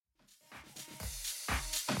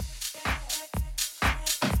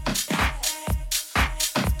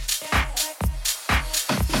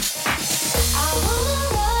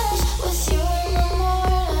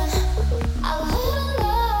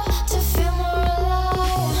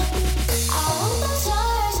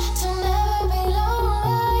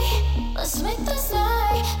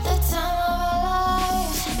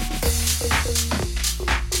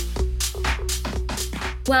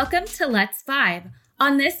Welcome to Let's Vibe.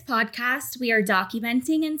 On this podcast, we are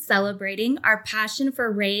documenting and celebrating our passion for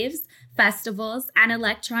raves, festivals, and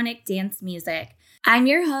electronic dance music. I'm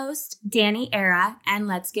your host, Danny Era, and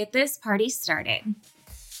let's get this party started.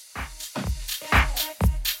 We're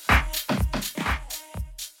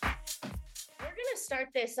going to start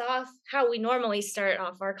this off how we normally start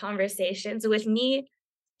off our conversations, with me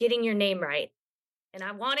getting your name right. And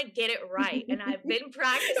I want to get it right. And I've been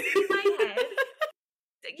practicing in my head.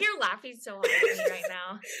 You're laughing so hard at me right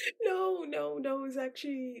now. No. It's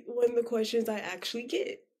actually one of the questions I actually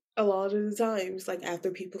get a lot of the times, like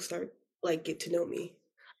after people start, like, get to know me.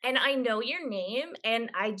 And I know your name,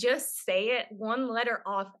 and I just say it one letter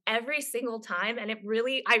off every single time, and I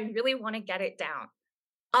really want to get it down.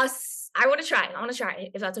 I want to try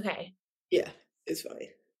it, if that's okay. Yeah, it's fine.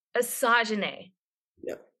 Asajane.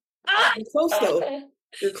 No.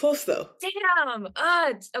 You're close though. Damn.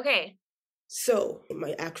 Okay. So,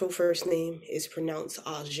 my actual first name is pronounced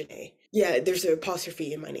Ajane. Yeah, there's an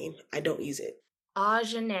apostrophe in my name. I don't use it.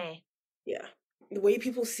 Ajane. Yeah. The way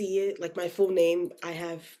people see it, like my full name, I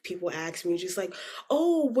have people ask me just like,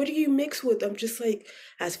 oh, what do you mix with? I'm just like,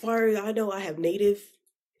 as far as I know, I have native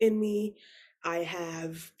in me, I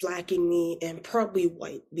have black in me, and probably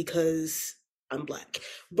white because I'm black.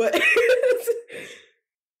 But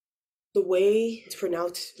the way it's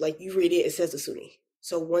pronounced, like you read it, it says Asuni.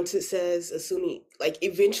 So once it says Asuni, like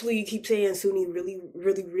eventually you keep saying Asuni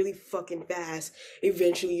really fucking fast.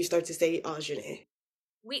 Eventually you start to say Ajane.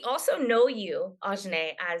 We also know you,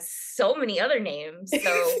 Ajane, as so many other names.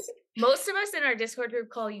 So most of us in our Discord group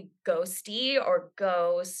call you Ghosty or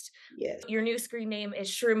Ghost. Yes. Your new screen name is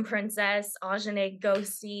Shroom Princess, Ajane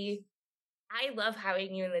Ghosty. I love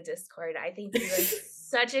having you in the Discord. I think you are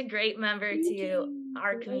such a great member to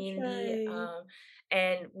our community.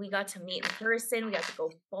 And we got to meet in person. We got to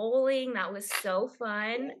go bowling. That was so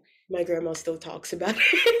fun. My grandma still talks about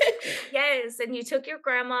it. Yes, and you took your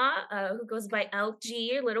grandma, who goes by LG,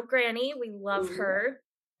 your little granny. We love her.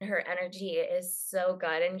 Her energy is so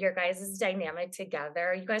good, and your guys' dynamic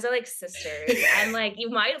together. You guys are like sisters, and like you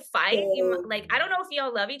might fight. I don't know if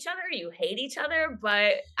y'all love each other or you hate each other,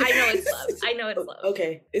 but I know it's love.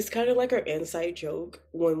 Okay, it's kind of like our inside joke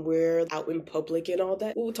when we're out in public and all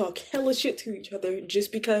that. We'll talk hella shit to each other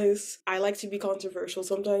just because I like to be controversial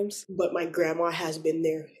sometimes, but my grandma has been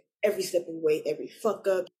there every step of the way, every fuck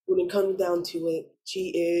up. When it comes down to it, she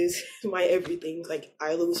is my everything. Like,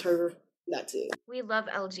 I lose her, that's it. We love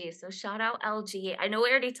LG, so shout out LG. I know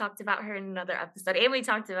we already talked about her in another episode, and we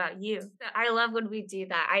talked about you. I love when we do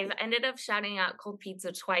that. I've ended up shouting out Cold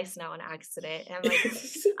Pizza twice now on accident. And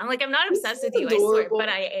I'm not obsessed with you, adorable. I swear, but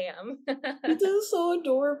I am. It's so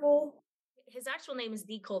adorable. His actual name is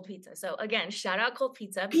The Cold Pizza. So again, shout out Cold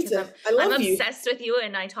Pizza because I'm obsessed with you,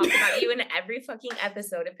 and I talk about you in every fucking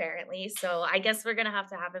episode apparently. So I guess we're gonna have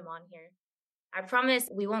to have him on here. I promise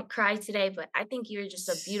we won't cry today, but I think you're just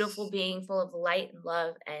a beautiful being full of light and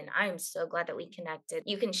love, and I am so glad that we connected.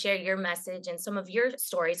 You can share your message and some of your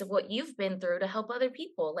stories of what you've been through to help other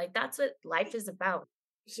people. Like, that's what life is about.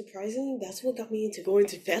 Surprisingly, that's what got me into going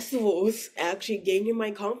to festivals, actually gaining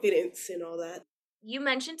my confidence and all that. You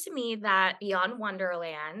mentioned to me that Beyond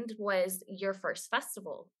Wonderland was your first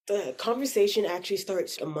festival. The conversation actually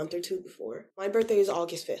starts a month or two before. My birthday is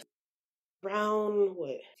August 5th. Around,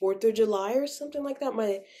 4th of July or something like that,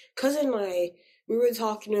 my cousin and I, we were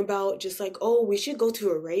talking about just like, oh, we should go to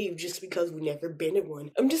a rave just because we've never been to one.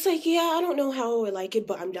 I'm just like, yeah, I don't know how I would like it,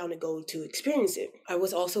 but I'm down to go to experience it. I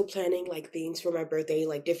was also planning like things for my birthday,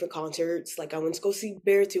 like different concerts. Like I went to go see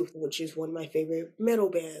Beartooth, which is one of my favorite metal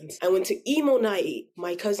bands. I went to emo night.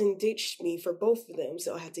 My cousin ditched me for both of them,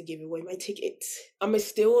 so I had to give away my tickets. I'm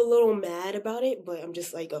still a little mad about it, but I'm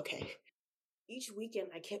just like, okay. Each weekend,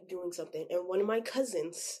 I kept doing something, and one of my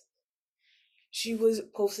cousins, she was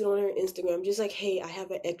posted on her Instagram, just like, hey, I have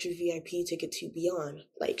an extra VIP ticket to Beyond.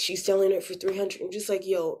 Like, she's selling it for $300. I'm just like,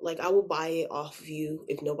 yo, like, I will buy it off of you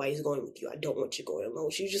if nobody's going with you. I don't want you going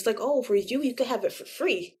alone. She's just like, oh, for you, you could have it for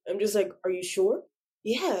free. I'm just like, are you sure?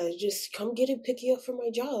 Yeah, just come get it, pick you up from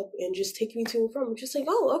my job, and just take me to and from. I'm just like,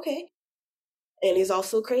 oh, okay. And it's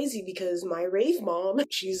also crazy because my rave mom,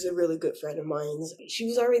 she's a really good friend of mine. She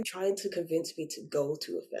was already trying to convince me to go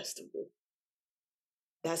to a festival.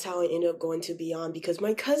 That's how I ended up going to Beyond, because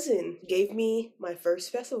my cousin gave me my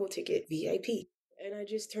first festival ticket, VIP. And I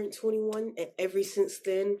just turned 21, and ever since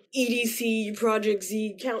then, EDC, Project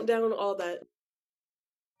Z, Countdown, all that.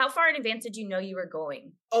 How far in advance did you know you were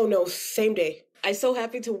going? Oh no, same day. I so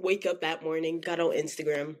happy to wake up that morning, got on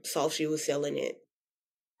Instagram, saw she was selling it.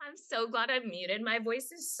 I'm so glad I muted. My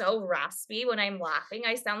voice is so raspy when I'm laughing.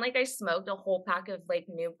 I sound like I smoked a whole pack of like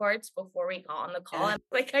Newports before we got on the call. Yeah. I'm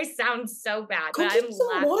like I sound so bad, Go but get I'm some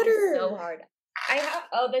laughing so water. hard. I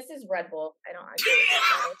have this is Red Bull. I don't actually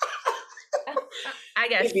have water. I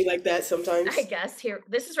guess. It'd be like that sometimes. I guess here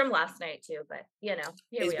this is from last night too, but here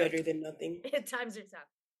It's we are. better than nothing. Times are tough.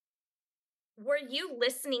 Were you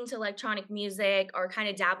listening to electronic music or kind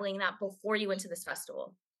of dabbling in that before you went to this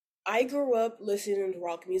festival? I grew up listening to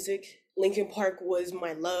rock music. Linkin Park was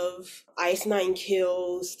my love. Ice Nine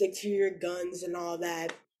Kills, Stick to Your Guns, and all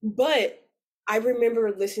that. But I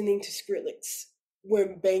remember listening to Skrillex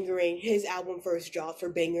when Bangarang, his album first dropped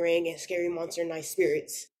for Bangarang and Scary Monster Nice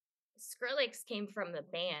Spirits. Skrillex came from the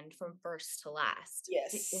band from first to last.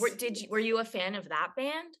 Yes. Were you a fan of that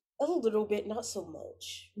band? A little bit, not so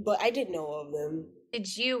much, but I did know of them.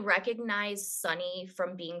 Did you recognize Sonny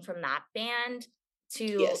from being from that band to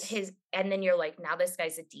Yes. and then you're like, now this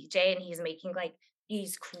guy's a DJ and he's making like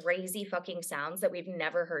these crazy fucking sounds that we've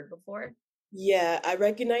never heard before? Yeah, I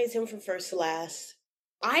recognize him from first to last.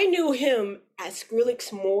 I knew him as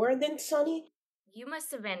Skrillex more than Sonny. You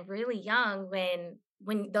must have been really young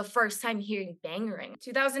when the first time hearing Bangarang,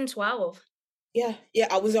 2012. Yeah,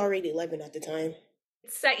 I was already 11 at the time.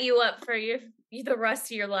 It set you up for the rest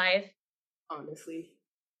of your life. Honestly.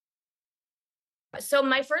 So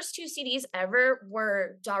my first 2 CDs ever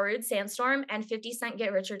were Darude Sandstorm and 50 Cent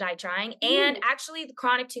Get Rich or Die Trying, and actually the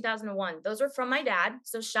Chronic 2001. Those were from my dad.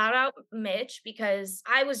 So shout out Mitch, because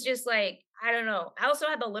I was just like, I don't know. I also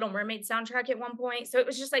had the Little Mermaid soundtrack at one point. So it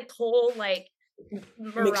was just like whole like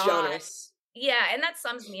mixed genres. Yeah, and that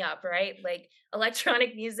sums me up, right? Like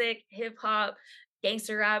electronic music, hip hop,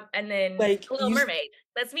 gangster rap, and then like Little Mermaid.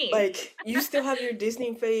 That's me. Like you still have your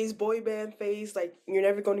Disney phase, boy band phase. Like you're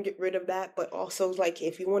never going to get rid of that. But also, like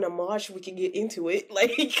if you want to mosh, we can get into it.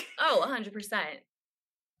 Like 100%.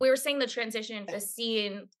 We were seeing the transition, the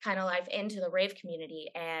scene kind of life into the rave community,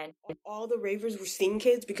 and all the ravers were scene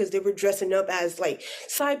kids because they were dressing up as like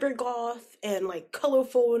cyber goth and like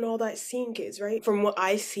colorful and all that scene kids, right? From what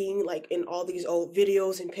I seen like in all these old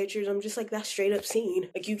videos and pictures, I'm just like, that's straight up scene.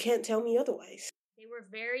 Like you can't tell me otherwise. They were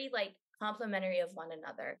very like complementary of one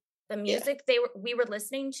another. The music we were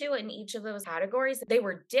listening to in each of those categories, they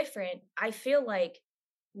were different. I feel like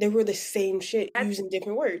they were the same shit using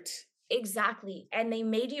different words. Exactly. And they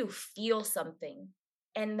made you feel something.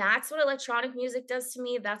 And that's what electronic music does to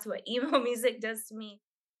me. That's what emo music does to me.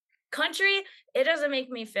 Country, it doesn't make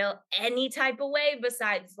me feel any type of way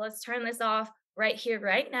besides let's turn this off right here,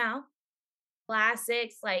 right now.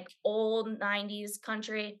 Classics, like old 90s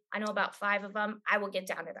country. I know about 5 of them. I will get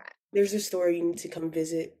down to that. There's a store you need to come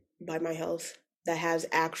visit by my house that has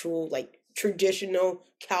actual like traditional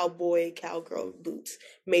cowboy, cowgirl boots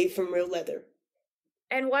made from real leather.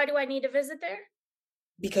 And why do I need to visit there?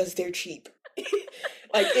 Because they're cheap.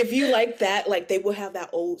 Like if you like that, like they will have that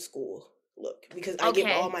old school look because I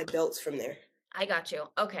get all my belts from there. I got you.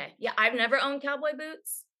 Okay. Yeah, I've never owned cowboy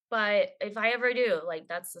boots, but if I ever do, like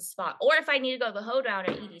that's the spot. Or if I need to go to the hoedown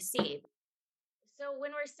at EDC. So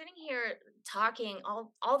when we're sitting here talking,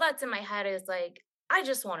 all that's in my head is like, I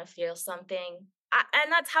just want to feel something.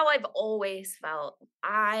 And that's how I've always felt.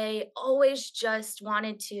 I always just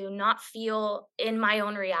wanted to not feel in my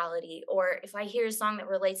own reality. Or if I hear a song that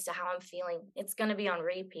relates to how I'm feeling, it's going to be on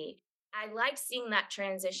repeat. I like seeing that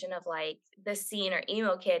transition of like the scene or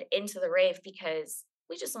emo kid into the rave because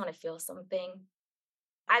we just want to feel something.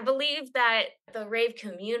 I believe that the rave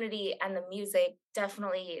community and the music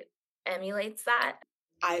definitely emulates that.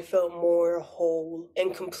 I felt more whole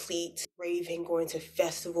and complete raving, going to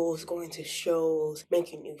festivals, going to shows,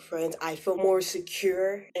 making new friends. I feel more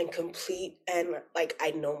secure and complete and like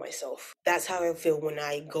I know myself. That's how I feel when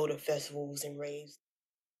I go to festivals and raves.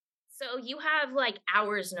 So you have like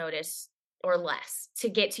hours notice or less to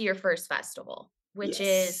get to your first festival, which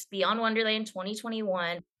is Beyond Wonderland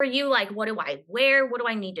 2021. For you, like, what do I wear? What do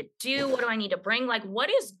I need to do? What do I need to bring? Like, what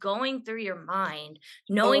is going through your mind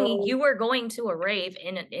knowing you are going to a rave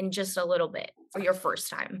in just a little bit for your first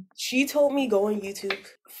time? She told me go on YouTube,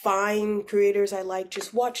 find creators I like,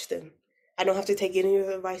 just watch them. I don't have to take any of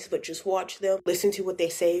her advice, but just watch them, listen to what they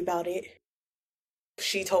say about it.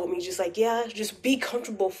 She told me just like, just be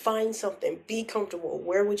comfortable, find something, be comfortable,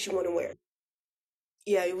 wear what you want to wear.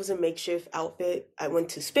 Yeah, it was a makeshift outfit. I went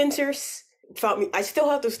to Spencer's, found me. I still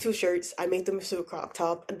have those 2 shirts. I made them into a crop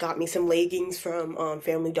top. Got me some leggings from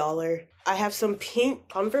Family Dollar. I have some pink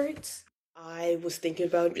Converse. I was thinking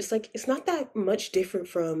about just like, it's not that much different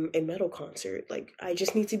from a metal concert. Like, I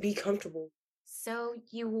just need to be comfortable. So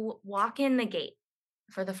you walk in the gate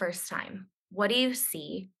for the first time. What do you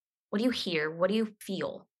see? What do you hear? What do you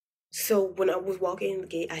feel? So when I was walking in the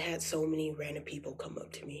gate, I had so many random people come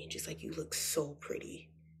up to me, just like, you look so pretty.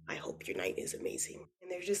 I hope your night is amazing. And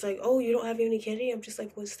they're just like, oh, you don't have any candy? I'm just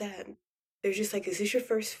like, what's that? They're just like, is this your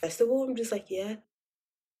first festival? I'm just like, yeah.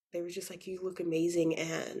 They were just like, you look amazing.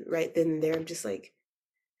 And right then and there, I'm just like,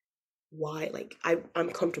 why? Like, I'm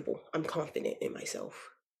comfortable. I'm confident in myself.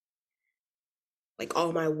 Like,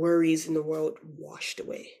 all my worries in the world washed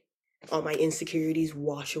away. All my insecurities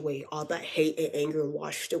washed away. All that hate and anger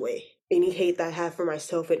washed away. Any hate that I had for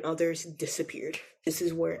myself and others disappeared. This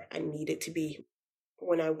is where I needed to be.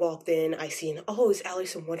 When I walked in, I seen, oh, it's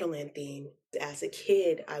Alice in Wonderland theme. As a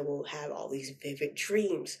kid, I will have all these vivid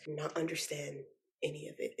dreams, not understand any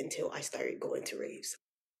of it until I started going to raves.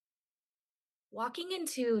 Walking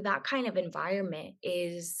into that kind of environment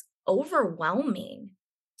is overwhelming.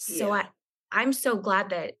 So Yeah. I'm so glad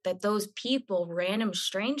that those people, random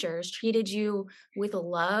strangers, treated you with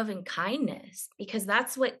love and kindness because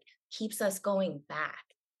that's what keeps us going back,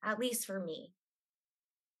 at least for me.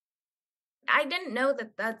 I didn't know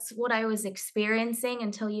that that's what I was experiencing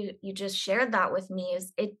until you just shared that with me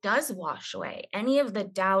is it does wash away any of the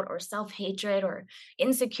doubt or self-hatred or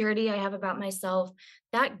insecurity I have about myself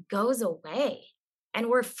that goes away and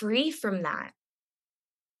we're free from that.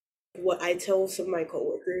 What I tell some of my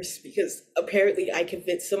coworkers, because apparently I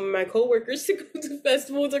convinced some of my coworkers to go to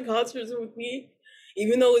festivals and concerts with me,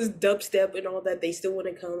 even though it's dubstep and all that, they still want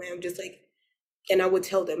to come. And I'm just like, and I would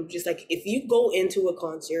tell them, just like, if you go into a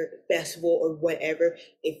concert, festival, or whatever,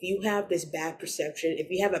 if you have this bad perception, if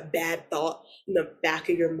you have a bad thought in the back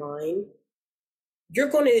of your mind, you're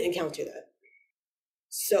going to encounter that.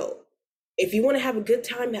 So, if you want to have a good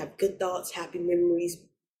time, have good thoughts, happy memories,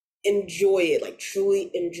 enjoy it, like truly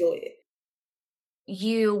enjoy it.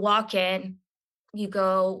 You walk in, you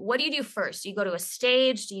go, what do you do first? Do you go to a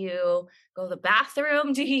stage? Do you go to the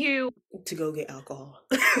bathroom? Do you To go get alcohol.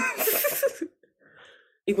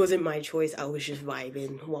 It wasn't my choice. I was just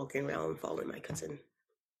vibing, walking around, following my cousin.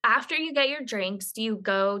 after you get your drinks, do you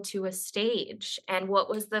go to a stage? And what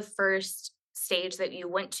was the first stage that you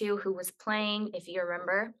went to? Who was playing, if you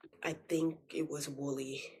remember? I think it was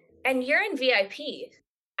Wooly. And you're in VIP.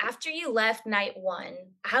 After you left night one,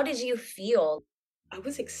 how did you feel? I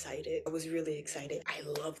was excited. I was really excited. I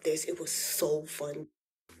love this. It was so fun.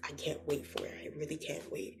 I can't wait for it. I really can't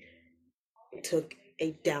wait. It took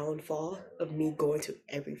a downfall of me going to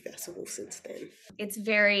every festival since then. It's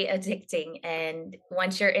very addicting. And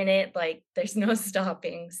once you're in it, like there's no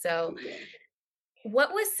stopping. So, Yeah.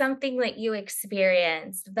 what was something that you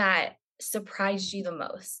experienced that surprised you the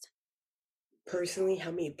most? Personally, how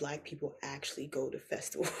many Black people actually go to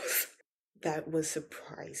festivals? That was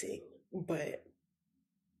surprising. But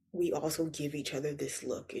we also give each other this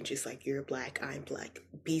look and just like, you're Black, I'm Black.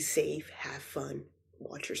 Be safe, have fun,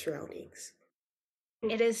 watch your surroundings.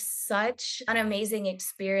 It is such an amazing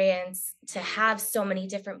experience to have so many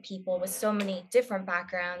different people with so many different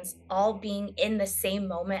backgrounds all being in the same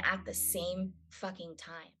moment at the same fucking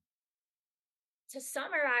time. To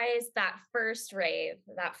summarize that first rave,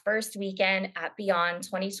 that first weekend at Beyond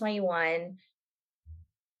 2021,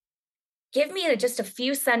 give me just a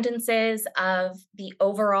few sentences of the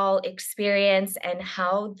overall experience and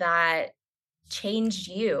how that changed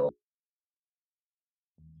you.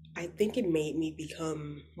 I think it made me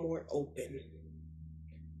become more open.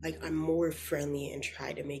 Like, I'm more friendly and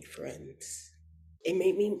try to make friends. It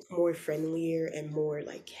made me more friendlier and more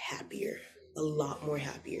like happier, a lot more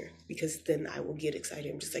happier, because then I will get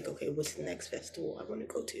excited. I'm just like, okay, what's the next festival I want to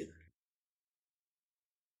go to?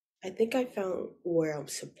 I think I found where I'm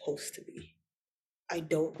supposed to be. I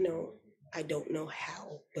don't know. I don't know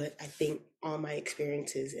how, but I think all my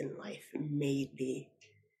experiences in life made me,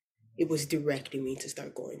 it was directing me to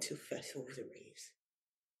start going to festivals and raves.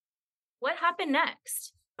 What happened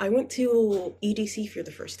next? I went to EDC for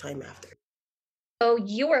the first time after. So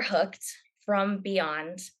you were hooked from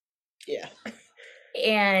Beyond Yeah.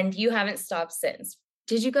 and you haven't stopped since.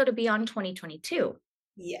 Did you go to Beyond 2022?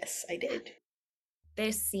 Yes, I did.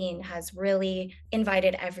 This scene has really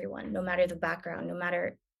invited everyone, no matter the background, no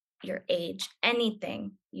matter your age,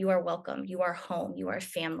 anything. You are welcome. You are home. You are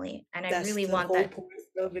family. And I That's really the want whole that. point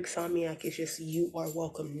of Insomniac, is just, you are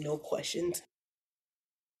welcome, no questions.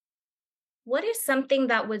 What is something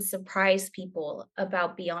that would surprise people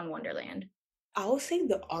about Beyond Wonderland? I'll say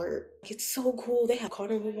the art. It's so cool. They have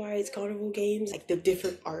carnival rides, carnival games. Like, the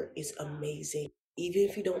different art is amazing. Even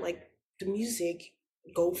if you don't like the music,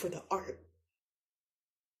 go for the art.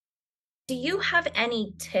 Do you have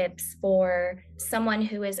any tips for someone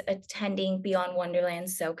who is attending Beyond Wonderland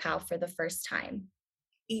SoCal for the first time?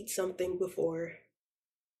 Eat something before.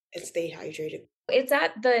 and stay hydrated. It's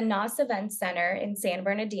at the NOS Event Center in San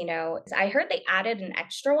Bernardino. I heard they added an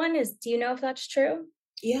extra one. Do you know if that's true?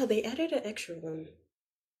 Yeah, they added an extra one.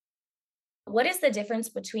 What is the difference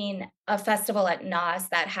between a festival at NOS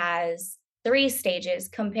that has 3 stages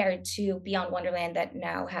compared to Beyond Wonderland that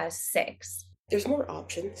now has 6? There's more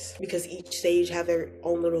options because each stage have their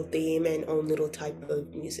own little theme and own little type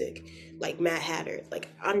of music. Like Mad Hatter. Like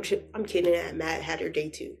I'm kidding at Mad Hatter Day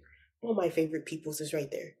 2. One of my favorite peoples is right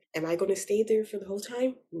there. Am I going to stay there for the whole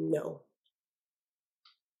time? No.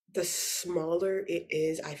 The smaller it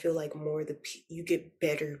is, I feel like you get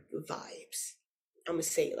better vibes. I'm gonna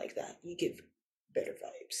say it like that. You get better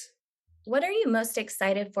vibes. What are you most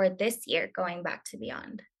excited for this year going back to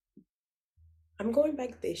Beyond? I'm going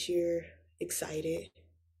back this year excited,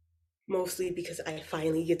 mostly because I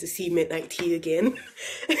finally get to see Midnight Tea again.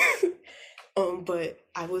 But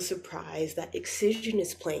I was surprised that Excision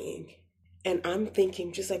is playing. And I'm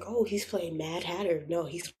thinking just like, oh, he's playing Mad Hatter. No,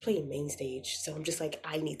 he's playing main stage. So I'm just like,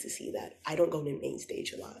 I need to see that. I don't go to main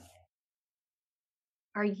stage a lot.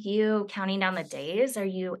 Are you counting down the days? Are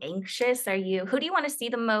you anxious? Who do you want to see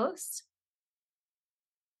the most?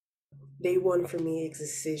 Day 1 for me is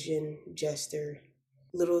Excision, Jester,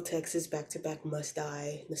 Little Texas back-to-back Must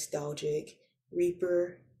Die, Nostalgic,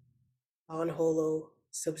 Reaper, On Holo,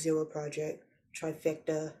 Sub-Zero Project,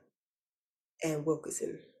 Trifecta, and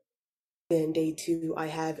Wilkinson. Then day 2, I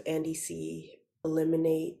have Andy C,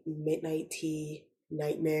 Eliminate, Midnight Tea,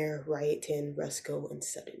 Nightmare, Riot 10, Rusco, and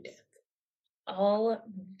Sudden Death. All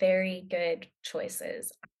very good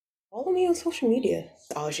choices. Follow me on social media,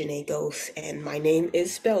 Aujani Ghost, and my name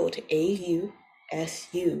is spelled Ausuni.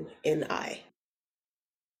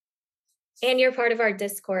 And you're part of our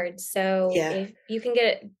Discord, so Yeah. if you can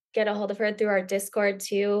get a hold of her through our Discord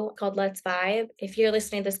too, called Let's Vibe. If you're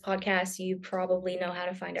listening to this podcast, you probably know how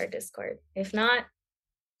to find our Discord. If not,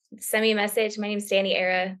 send me a message. My name's Danny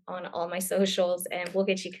Era on all my socials, and we'll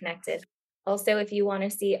get you connected. Also, if you want to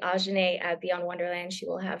see Aujani at Beyond Wonderland, she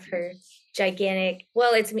will have her gigantic.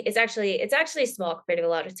 Well, it's actually small compared to a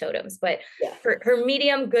lot of totems, but Yeah. her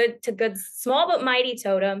medium good to good, small but mighty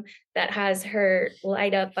totem that has her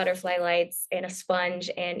light up butterfly lights and a sponge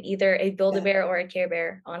and either a Build-A-Bear or a Care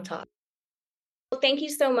Bear on top. Well, thank you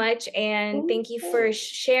so much, and thank you for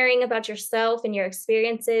sharing about yourself and your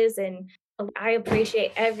experiences. And I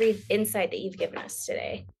appreciate every insight that you've given us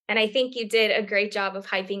today. And I think you did a great job of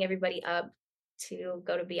hyping everybody up to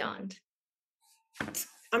go to Beyond.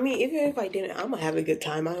 I mean, even if I didn't, I'm gonna have a good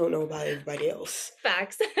time. I don't know about everybody else.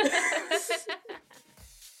 Facts.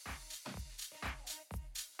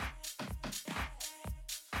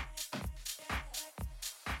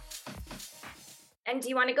 And do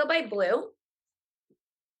you want to go by Blue?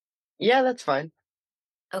 Yeah, that's fine.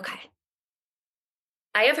 Okay.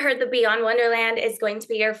 I have heard the Beyond Wonderland is going to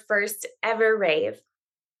be your first ever rave.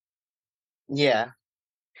 Yeah.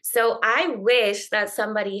 So I wish that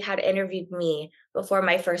somebody had interviewed me before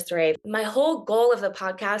my first rave. My whole goal of the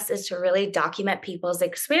podcast is to really document people's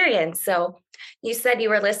experience. So you said you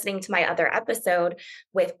were listening to my other episode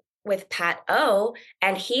with Pat O,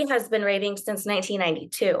 and he has been raving since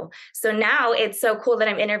 1992. So now it's so cool that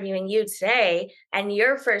I'm interviewing you today, and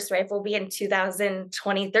your first rave will be in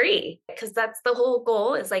 2023, because that's the whole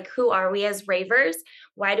goal, is like, who are we as ravers?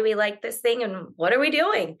 Why do we like this thing? And what are we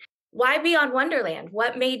doing? Why Beyond Wonderland?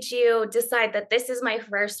 What made you decide that this is my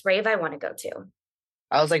first rave I want to go to?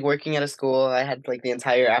 I was like working at a school. I had like the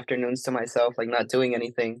entire afternoons to myself, like not doing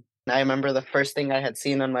anything. And I remember the first thing I had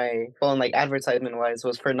seen on my phone, like advertisement wise,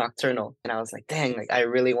 was for Nocturnal. And I was like, dang, like I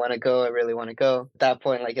really want to go. I really want to go. At that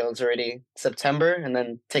point, like it was already September, and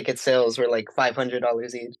then ticket sales were like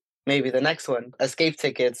 $500 each. Maybe the next one, Escape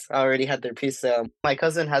tickets already had their pre-sale. My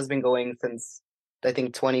cousin has been going since I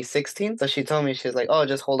think 2016. So she told me, she's like, oh,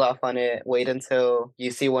 just hold off on it. Wait until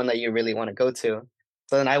you see one that you really want to go to.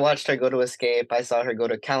 So then I watched her go to Escape. I saw her go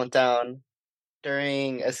to Countdown.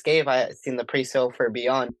 During Escape, I seen the pre-sale for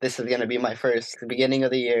Beyond. This is going to be my first. The beginning of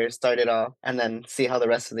the year, start it off, and then see how the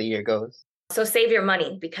rest of the year goes. So save your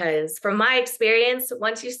money, because from my experience,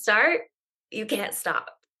 once you start, you can't stop.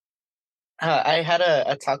 I had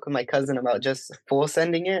a talk with my cousin about just full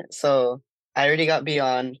sending it. So I already got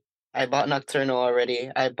Beyond. I bought Nocturnal already.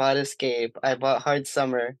 I bought Escape. I bought Hard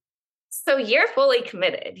Summer. So you're fully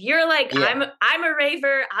committed. You're like, Yeah. I'm a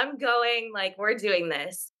raver. I'm going, like, we're doing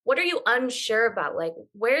this. What are you unsure about? Like,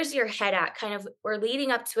 where's your head at? Kind of, we're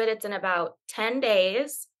leading up to it. It's in about 10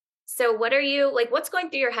 days. So what are you, like, what's going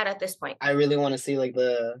through your head at this point? I really want to see like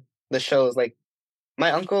the shows. Like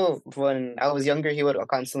my uncle, when I was younger, he would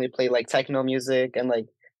constantly play like techno music, and like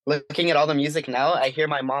looking at all the music now, I hear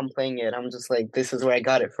my mom playing it. I'm just like, this is where I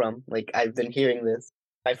got it from. Like I've been hearing this.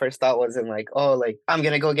 My first thought wasn't like, oh, like, I'm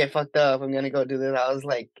gonna go get fucked up. I'm gonna go do this. I was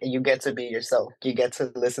like, you get to be yourself. You get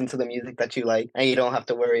to listen to the music that you like, and you don't have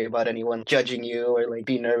to worry about anyone judging you or like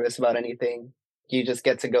be nervous about anything. You just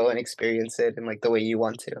get to go and experience it in like the way you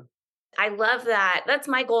want to. I love that. That's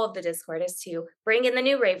my goal of the Discord, is to bring in the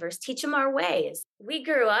new ravers, teach them our ways. We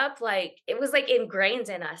grew up like it was like ingrained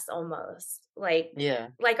in us almost. Yeah.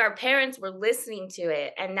 Like our parents were listening to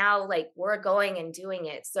it and now like we're going and doing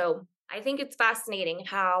it. So I think it's fascinating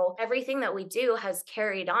how everything that we do has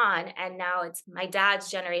carried on. And now it's my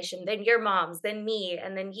dad's generation, then your mom's, then me,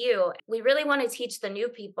 and then you. We really want to teach the new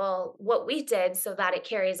people what we did so that it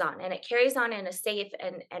carries on, and it carries on in a safe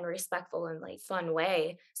and respectful and like fun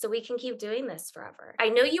way. So we can keep doing this forever. I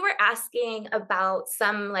know you were asking about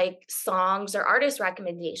some like songs or artist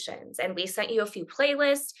recommendations, and we sent you a few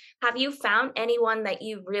playlists. Have you found anyone that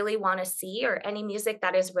you really want to see, or any music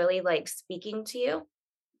that is really like speaking to you?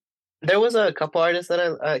 There was a couple artists that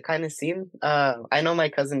I kind of seen. I know my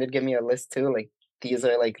cousin did give me a list too. Like these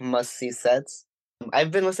are like must see sets. I've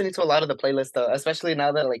been listening to a lot of the playlist though, especially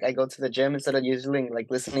now that like I go to the gym instead of usually like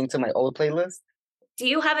listening to my old playlist. Do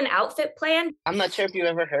you have an outfit plan? I'm not sure if you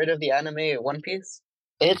ever heard of the anime One Piece.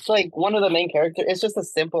 It's like one of the main characters. It's just a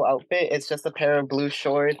simple outfit. It's just a pair of blue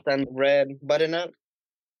shorts and red button up.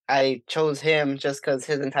 I chose him just because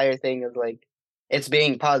his entire thing is like it's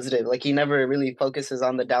being positive. Like he never really focuses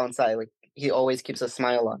on the downside. Like he always keeps a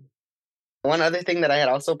smile on. One other thing that I had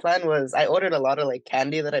also planned was I ordered a lot of like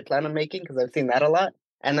candy that I plan on making because I've seen that a lot.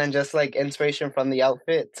 And then just like inspiration from the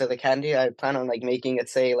outfit to the candy, I plan on like making it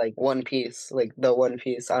say like One Piece, like the One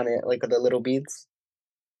Piece on it, like the little beads.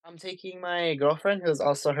 I'm taking my girlfriend, who's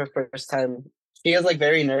also her first time. She was like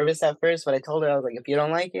very nervous at first, but I told her I was like, if you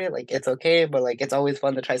don't like it, like it's okay, but like it's always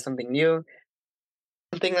fun to try something new.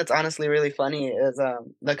 One thing that's honestly really funny is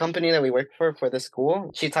the company that we work for the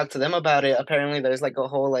school. She talked to them about it. Apparently, there's like a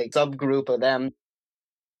whole like subgroup of them.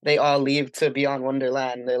 They all leave to Beyond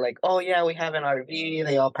Wonderland. They're like, oh yeah, we have an RV.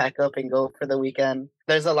 They all pack up and go for the weekend.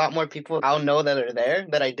 There's a lot more people I'll know that are there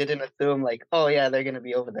that I didn't assume like, oh yeah, they're gonna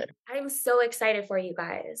be over there. I'm so excited for you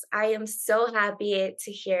guys. I am so happy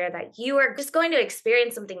to hear that you are just going to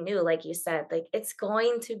experience something new, like you said. Like it's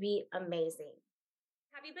going to be amazing.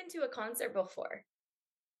 Have you been to a concert before?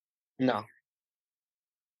 No.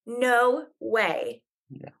 No way.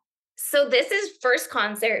 Yeah. So this is first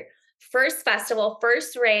concert, first festival,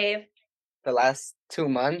 first rave. The last 2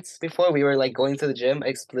 months before we were like going to the gym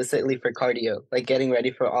explicitly for cardio, like getting ready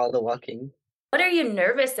for all the walking. What are you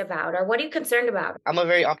nervous about, or what are you concerned about? I'm a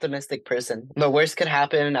very optimistic person. The worst could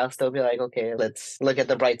happen and I'll still be like, okay, let's look at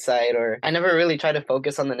the bright side. Or I never really try to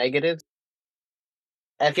focus on the negatives.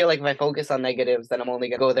 I feel like if I focus on negatives, then I'm only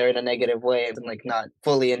gonna go there in a negative way and like not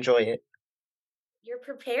fully enjoy it. You're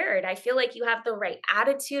prepared. I feel like you have the right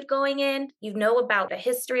attitude going in. You know about the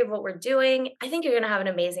history of what we're doing. I think you're going to have an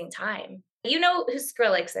amazing time. You know who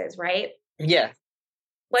Skrillex is, right? Yeah.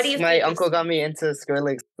 What do you My think? uncle got me into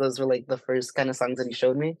Skrillex. Those were like the first kind of songs that he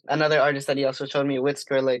showed me. Another artist that he also showed me with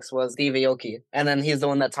Skrillex was Steve Aoki. And then he's the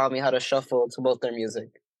one that taught me how to shuffle to both their music.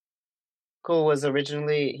 Cool was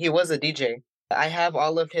originally, he was a DJ. I have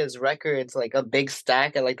all of his records, like a big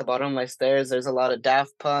stack at like the bottom of my stairs. There's a lot of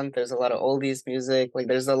Daft Punk, there's a lot of oldies music, like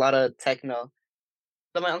there's a lot of techno.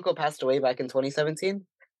 So my uncle passed away back in 2017.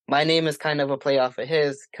 My name is kind of a play off of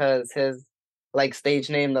his because his like stage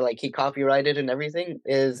name that like he copyrighted and everything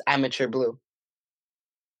is Amateur Blue.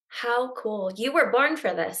 How cool. You were born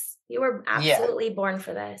for this. You were Yeah. absolutely born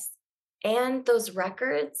for this. And those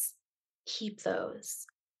records, keep those.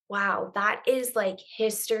 Wow, that is like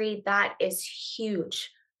history. That is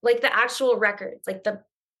huge. Like the actual records, like the,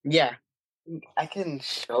 Yeah. I can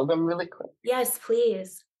show them really quick. yes,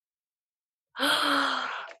 please.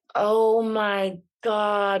 Oh my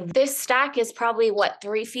God. This stack is probably what,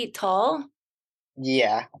 3 feet tall?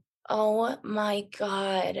 Yeah. Oh my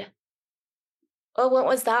God. Oh, what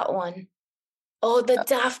was that one? Oh, the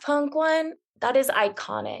Daft Punk one? That is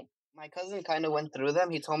iconic. My cousin kind of went through them.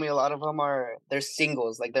 He told me a lot of them they're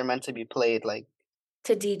singles, like they're meant to be played, like,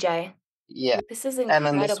 To DJ. yeah. This is And then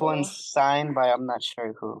this incredible. one's signed by I'm not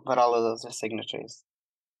sure who, but all of those are signatures.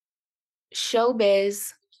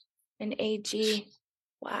 Showbiz and AG.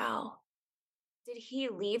 Wow. Did he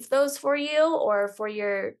leave those for you or for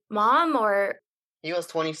your mom, or? He was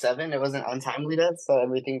 27. It was an untimely death, so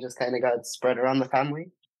everything just kind of got spread around the family.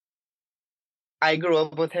 I grew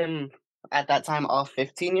up with him at that time all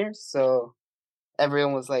 15 years, so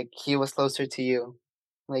everyone was like, he was closer to you.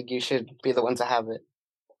 Like, you should be the one to have it.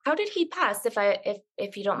 How did he pass,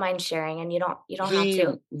 if you don't mind sharing, and you don't have He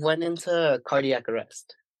to? went into cardiac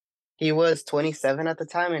arrest. He was 27 at the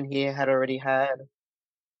time, and he had already had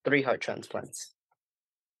 3 heart transplants.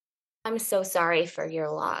 I'm so sorry for your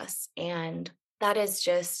loss. And that is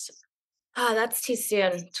just, that's too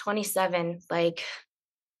soon. 27. Like,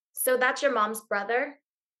 so that's your mom's brother?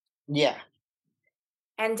 Yeah.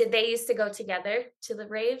 And did they used to go together to the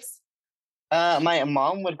raves? My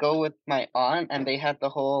mom would go with my aunt, and they had the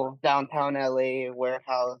whole downtown LA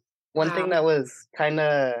warehouse. One thing Wow. that was kind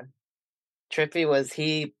of trippy was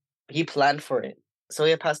he planned for it. So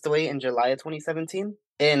he had passed away in July of 2017.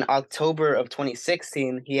 In October of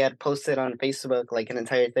 2016, he had posted on Facebook like an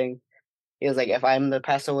entire thing. He was like, "If I'm to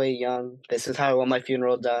pass away young, this is how I want my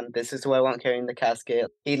funeral done. This is who I want carrying the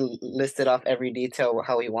casket." He listed off every detail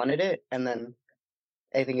how he wanted it, and then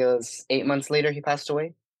I think it was 8 months later he passed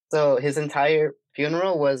away. So his entire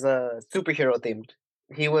funeral was superhero themed.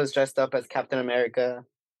 He was dressed up as Captain America.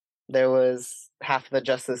 There was half the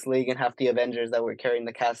Justice League and half the Avengers that were carrying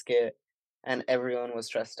the casket, and everyone was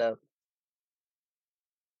dressed up.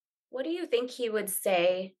 What do you think he would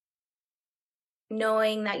say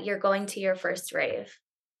knowing that you're going to your first rave?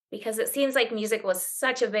 Because it seems like music was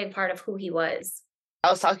such a big part of who he was. I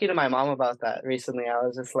was talking to my mom about that recently. I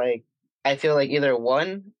was just like, I feel like either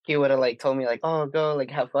one, he would have like told me like, "Oh, go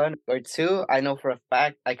like have fun," or two, I know for a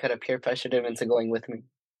fact I could have peer pressured him into going with me.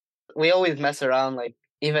 We always mess around, like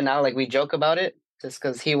even now, like we joke about it, just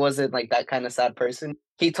because he wasn't like that kind of sad person.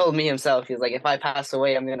 He told me himself, he's like, "If I pass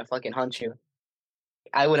away, I'm gonna fucking hunt you."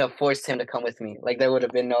 I would have forced him to come with me. Like there would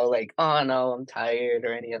have been no like, "Oh no, I'm tired"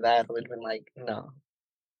 or any of that. It would have been like, no.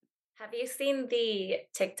 Have you seen the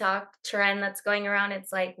TikTok trend that's going around?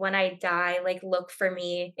 It's like, when I die, like, look for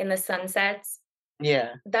me in the sunsets.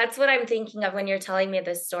 Yeah. That's what I'm thinking of when you're telling me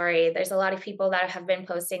this story. There's a lot of people that have been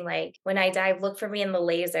posting, like, when I die, look for me in the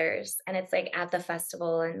lasers. And it's like at the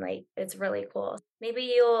festival, and like, it's really cool. Maybe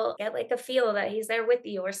you'll get like a feel that he's there with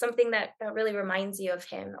you, or something that really reminds you of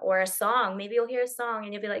him, or a song. Maybe you'll hear a song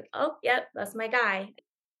and you'll be like, oh, yep, that's my guy.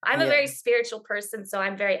 I'm a Yeah. very spiritual person, so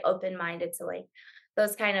I'm very open minded to like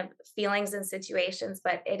those kind of feelings and situations.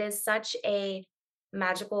 But it is such a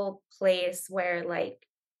magical place where like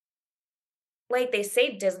they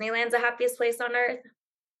say Disneyland's the happiest place on earth.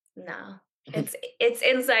 No. It's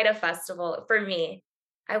inside a festival for me.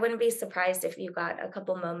 I wouldn't be surprised if you got a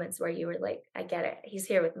couple moments where you were like, I get it. He's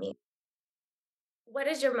here with me. What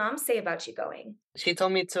does your mom say about you going? She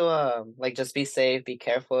told me to like just be safe, be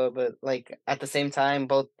careful, but like at the same time,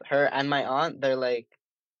 both her and my aunt, they're like,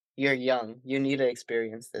 "You're young. You need to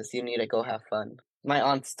experience this. You need to go have fun." My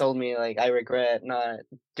aunts told me like, "I regret not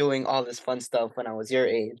doing all this fun stuff when I was your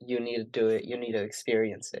age. You need to do it. You need to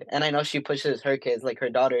experience it." And I know she pushes her kids, like her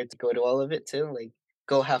daughter, to go to all of it too. Like,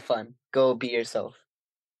 go have fun. Go be yourself.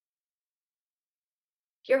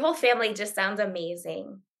 Your whole family just sounds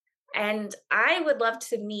amazing. And I would love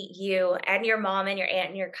to meet you and your mom and your aunt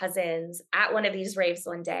and your cousins at one of these raves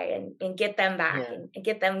one day, and get them back, Yeah. and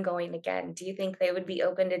get them going again. Do you think they would be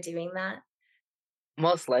open to doing that?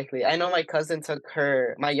 Most likely. I know my cousin took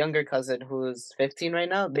my younger cousin who's 15 right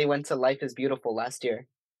now. They went to Life is Beautiful last year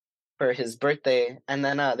for his birthday, and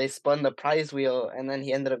then they spun the prize wheel, and then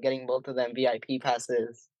he ended up getting both of them VIP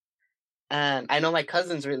passes. And I know my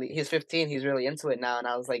cousin's he's 15, he's really into it now, and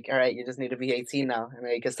I was like, all right, you just need to be 18 now, and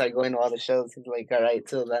then you can start going to all the shows. He's like, all right,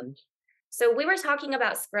 till then. So we were talking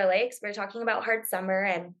about Skrillex, we were talking about Hard Summer,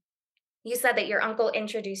 and you said that your uncle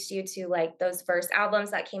introduced you to like those first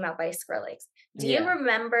albums that came out by Skrillex. Do you Yeah.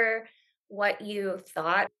 remember what you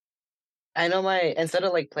thought? I know instead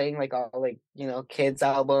of like playing like all like, kids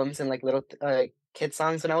albums and like little kid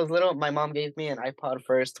songs when I was little, my mom gave me an iPod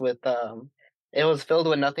first with it was filled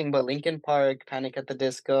with nothing but Linkin Park, Panic at the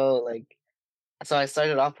Disco, like so I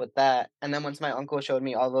started off with that, and then once my uncle showed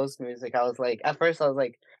me all those music, I was like, at first I was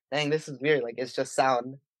like, "Dang, this is weird. Like, it's just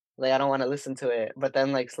sound. Like, I don't want to listen to it." But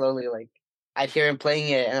then, like, slowly, like, I'd hear him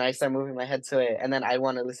playing it, and I start moving my head to it, and then I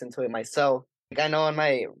want to listen to it myself. Like, I know on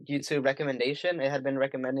my YouTube recommendation, it had been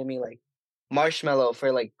recommending me like Marshmello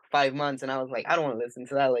for like 5 months, and I was like, I don't want to listen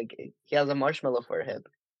to that. Like, he has a marshmallow for a hip.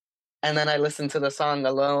 And then I listened to the song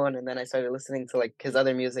alone, and then I started listening to like his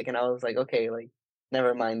other music, and I was like, okay, like,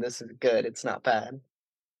 never mind, this is good. It's not bad.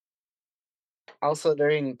 Also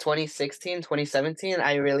during 2016, 2017,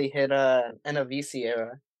 I really hit an Avicii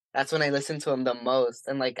era. That's when I listened to him the most,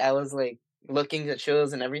 and like I was like looking at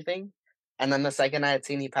shows and everything. And then the second I had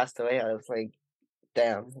seen he passed away, I was like,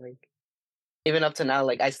 damn. Like even up to now,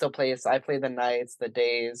 like I still play. So I play the nights, the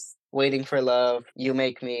days, waiting for love, you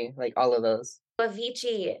make me, like all of those.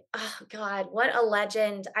 Avicii, oh God, what a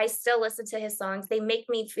legend. I still listen to his songs. They make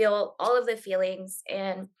me feel all of the feelings,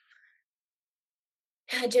 and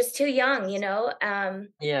just too young, you know?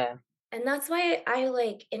 Yeah, And that's why I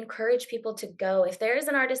like encourage people to go. If there is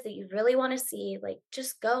an artist that you really want to see, like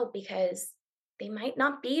just go, because they might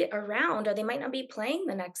not be around or they might not be playing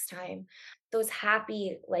the next time. Those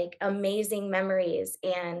happy, like amazing memories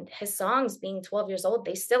and his songs being 12 years old,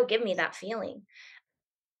 they still give me that feeling.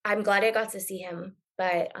 I'm glad I got to see him,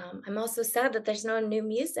 but I'm also sad that there's no new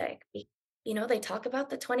music. They talk about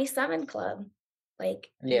the 27 Club.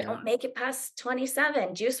 Like, you Yeah. don't make it past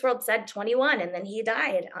 27. Juice World said 21, and then he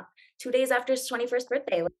died 2 days after his 21st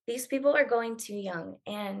birthday. Like, these people are going too young,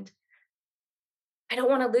 and I don't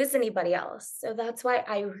want to lose anybody else. So that's why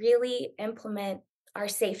I really implement our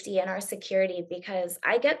safety and our security, because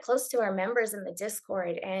I get close to our members in the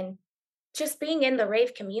Discord, and just being in the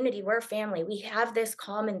rave community, we're family. We have this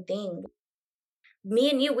common thing.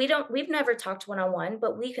 Me and you, we've never talked one on one,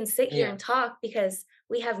 but we can sit here Yeah. and talk because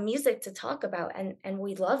we have music to talk about, and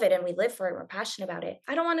we love it and we live for it. We're passionate about it.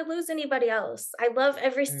 I don't want to lose anybody else. I love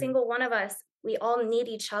every Mm. single one of us. We all need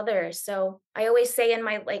each other. So I always say in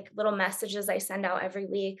my like little messages I send out every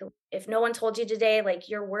week, if no one told you today, like,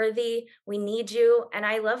 you're worthy, we need you, and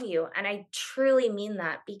I love you. And I truly mean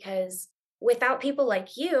that, because without people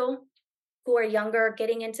like you who are younger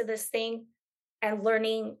getting into this thing and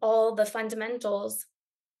learning all the fundamentals,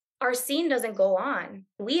 our scene doesn't go on.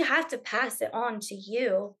 We have to pass it on to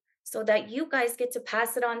you so that you guys get to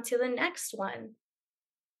pass it on to the next one.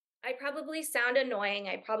 I probably sound annoying.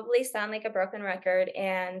 I probably sound like a broken record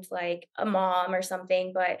and like a mom or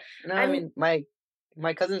something, but No, I I'm mean,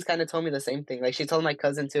 my cousins kind of told me the same thing. Like she told my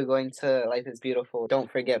cousin too, going to Life is Beautiful.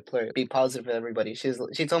 Don't forget, flirt. Be positive with everybody. She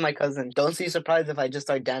told my cousin, don't be surprised if I just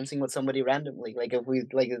start dancing with somebody randomly. Like if we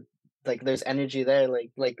like there's energy there.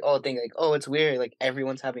 Like oh, think like oh, it's weird. Like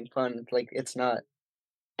everyone's having fun. Like it's not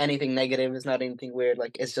anything negative. It's not anything weird.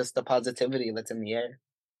 Like it's just the positivity that's in the air.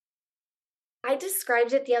 I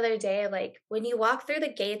described it the other day, like when you walk through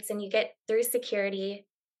the gates and you get through security,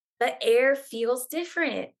 the air feels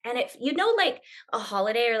different. And like a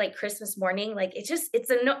holiday or like Christmas morning, like it's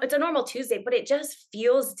a normal Tuesday, but it just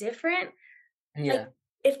feels different. Like Yeah.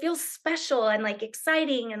 it feels special and like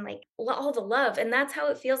exciting and like all the love. And that's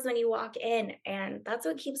how it feels when you walk in. And that's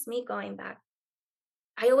what keeps me going back.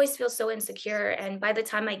 I always feel so insecure. And by the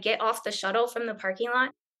time I get off the shuttle from the parking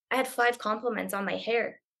lot, I had 5 compliments on my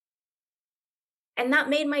hair. And that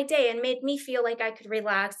made my day and made me feel like I could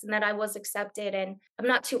relax and that I was accepted and I'm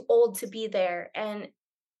not too old to be there. And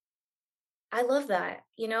I love that.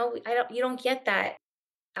 You don't get that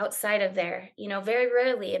outside of there, very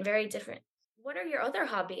rarely and very different. What are your other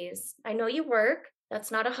hobbies? I know you work.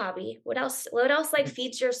 That's not a hobby. What else like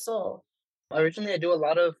feeds your soul? Originally, I do a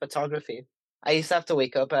lot of photography. I used to have to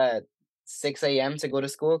wake up at 6 a.m. to go to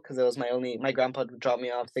school because it was my grandpa would drop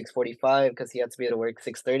me off 6:45 because he had to be at work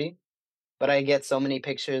 6:30. But I get so many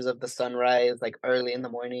pictures of the sunrise like early in the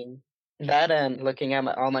morning. That and looking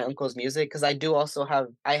at all my uncle's music because I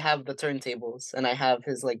have the turntables and I have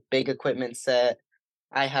his like big equipment set.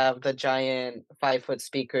 I have the giant 5 foot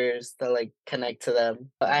speakers that like connect to them.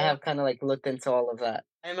 But Love I it. have kind of like looked into all of that.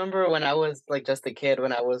 I remember when I was like just a kid,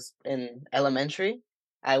 when I was in elementary,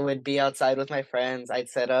 I would be outside with my friends.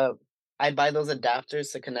 I'd buy those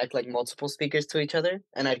adapters to connect like multiple speakers to each other,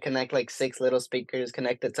 and I'd connect like 6 little speakers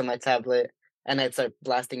connected to my tablet, and I'd start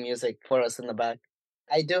blasting music for us in the back.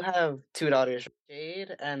 I do have 2 daughters,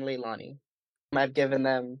 Jade and Leilani. I've given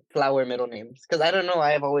them flower middle names because I don't know.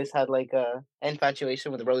 I have always had like a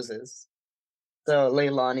infatuation with roses. So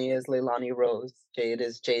Leilani is Leilani Rose. Jade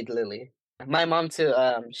is Jade Lily. My mom too.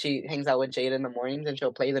 She hangs out with Jade in the mornings and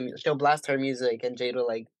she'll blast her music and Jade will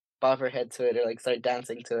like bob her head to it or like start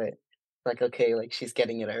dancing to it. Like okay, like she's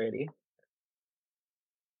getting it already.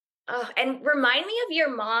 And remind me of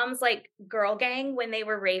your mom's like girl gang when they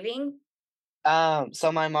were raving.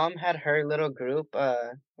 So my mom had her little group,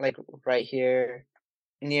 like right here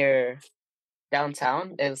near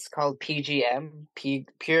downtown. It's called PGM,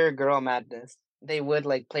 Pure Girl Madness. They would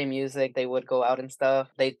like play music. They would go out and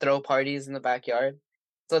stuff. They throw parties in the backyard.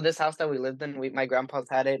 So this house that we lived in, my grandpa's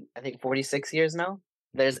had it. I think 46 years now.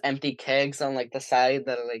 There's empty kegs on like the side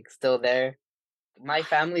that are like still there. My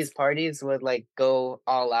family's parties would like go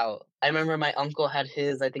all out. I remember my uncle had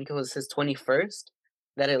his. I think it was his 21st.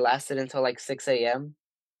 That it lasted until like 6 a.m.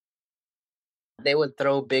 They would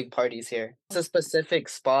throw big parties here. It's a specific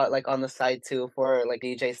spot, like on the side too, for like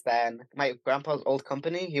DJ stand. My grandpa's old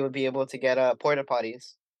company, he would be able to get porta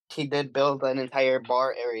potties. He did build an entire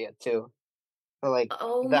bar area too. So like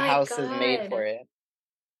Oh the my house is made for God. it.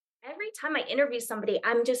 Every time I interview somebody,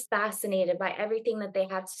 I'm just fascinated by everything that they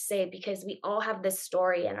have to say, because we all have this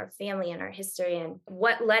story and our family and our history and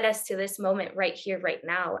what led us to this moment right here, right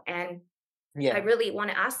now. And I Yeah. really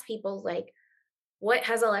want to ask people, like, what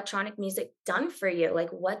has electronic music done for you?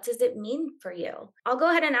 Like, what does it mean for you? I'll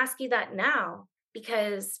go ahead and ask you that now.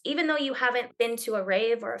 because even though you haven't been to a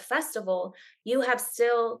rave or a festival, you have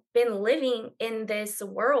still been living in this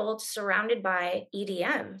world surrounded by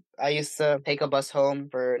EDM. I used to take a bus home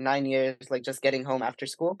for 9 years, like just getting home after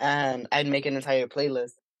school, and I'd make an entire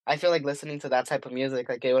playlist. I feel like listening to that type of music,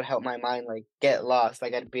 like it would help my mind like get lost.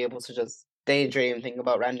 Like I'd be able to just daydream, think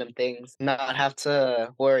about random things, not have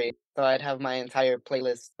to worry. So I'd have my entire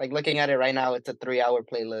playlist. Like looking at it right now, it's a 3 hour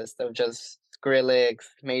playlist of just Skrillex,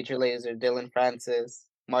 Major Lazer, Dylan Francis,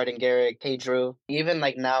 Martin Garrix, Hey Drew. Even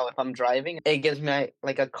like now, if I'm driving, it gives me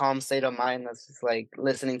like a calm state of mind that's just like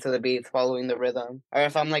listening to the beats, following the rhythm. Or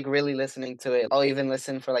if I'm like really listening to it, I'll even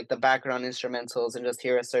listen for like the background instrumentals and just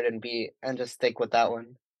hear a certain beat and just stick with that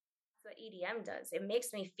one. What EDM does. It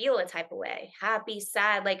makes me feel a type of way, happy,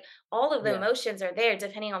 sad, like all of the Yeah. emotions are there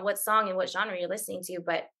depending on what song and what genre you're listening to.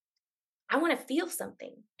 But I want to feel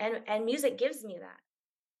something, and music gives me that.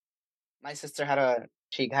 My sister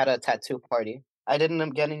she had a tattoo party. I did end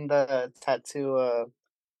up getting the tattoo.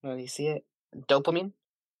 You see it? Dopamine.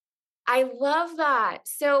 I love that.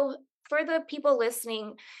 So for the people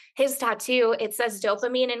listening, his tattoo, it says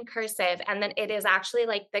dopamine in cursive, and then it is actually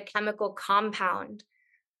like the chemical compound.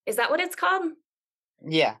 Is that what it's called?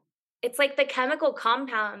 Yeah, It's like the chemical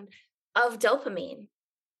compound of dopamine.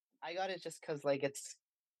 I got it just because like it's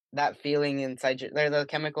that feeling inside there's a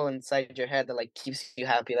chemical inside your head that like keeps you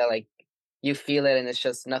happy. That like you feel it, and it's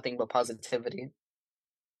just nothing but positivity.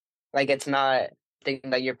 Like it's not thing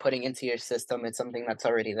that you're putting into your system. It's something that's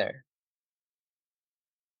already there.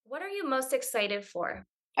 What are you most excited for?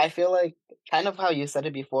 I feel like kind of how you said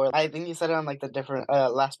it before. I think you said it on like the different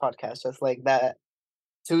last podcast, just like that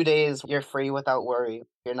 2 days you're free without worry.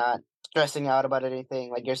 You're not stressing out about anything.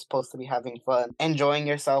 Like you're supposed to be having fun, enjoying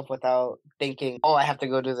yourself without thinking, oh, I have to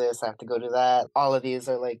go do this, I have to go do that. All of these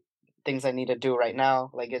are like things I need to do right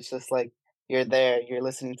now. Like it's just like you're there, you're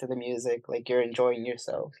listening to the music, like you're enjoying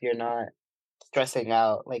yourself. You're not stressing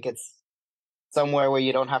out. Like it's somewhere where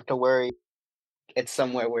you don't have to worry. It's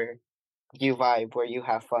somewhere where you vibe, where you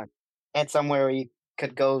have fun. It's somewhere where you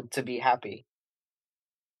could go to be happy.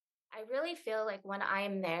 I really feel like when I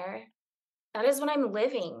am there, that is when I'm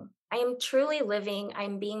living. I am truly living.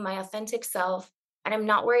 I'm being my authentic self, and I'm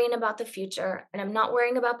not worrying about the future, and I'm not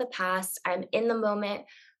worrying about the past. I'm in the moment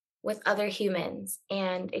with other humans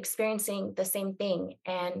and experiencing the same thing.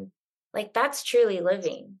 And like, that's truly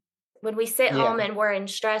living. When we sit Yeah. home and we're in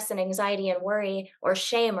stress and anxiety and worry or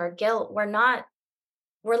shame or guilt,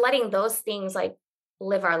 we're letting those things like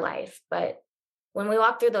live our life. But when we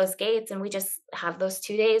walk through those gates and we just have those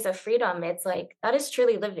 2 days of freedom, it's like, that is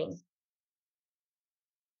truly living.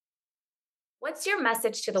 What's your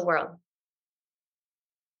message to the world?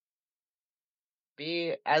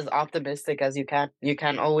 Be as optimistic as you can. You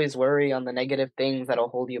can't always worry on the negative things that'll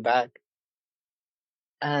hold you back.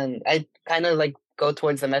 And I kind of like go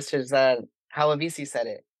towards the message that how Avicii said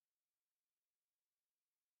it.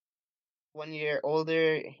 When you're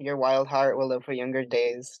older, your wild heart will live for younger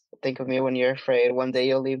days. Think of me when you're afraid. One day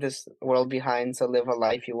you'll leave this world behind, so live a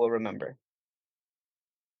life you will remember.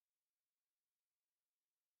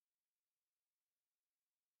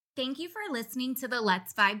 Thank you for listening to the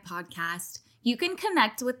Let's Vibe podcast. You can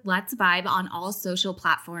connect with Let's Vibe on all social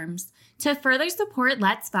platforms. To further support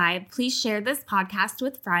Let's Vibe, please share this podcast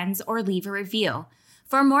with friends or leave a review.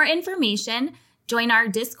 For more information, join our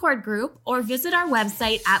Discord group or visit our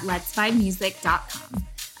website at letsvibemusic.com.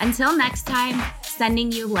 Until next time,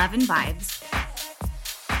 sending you love and vibes.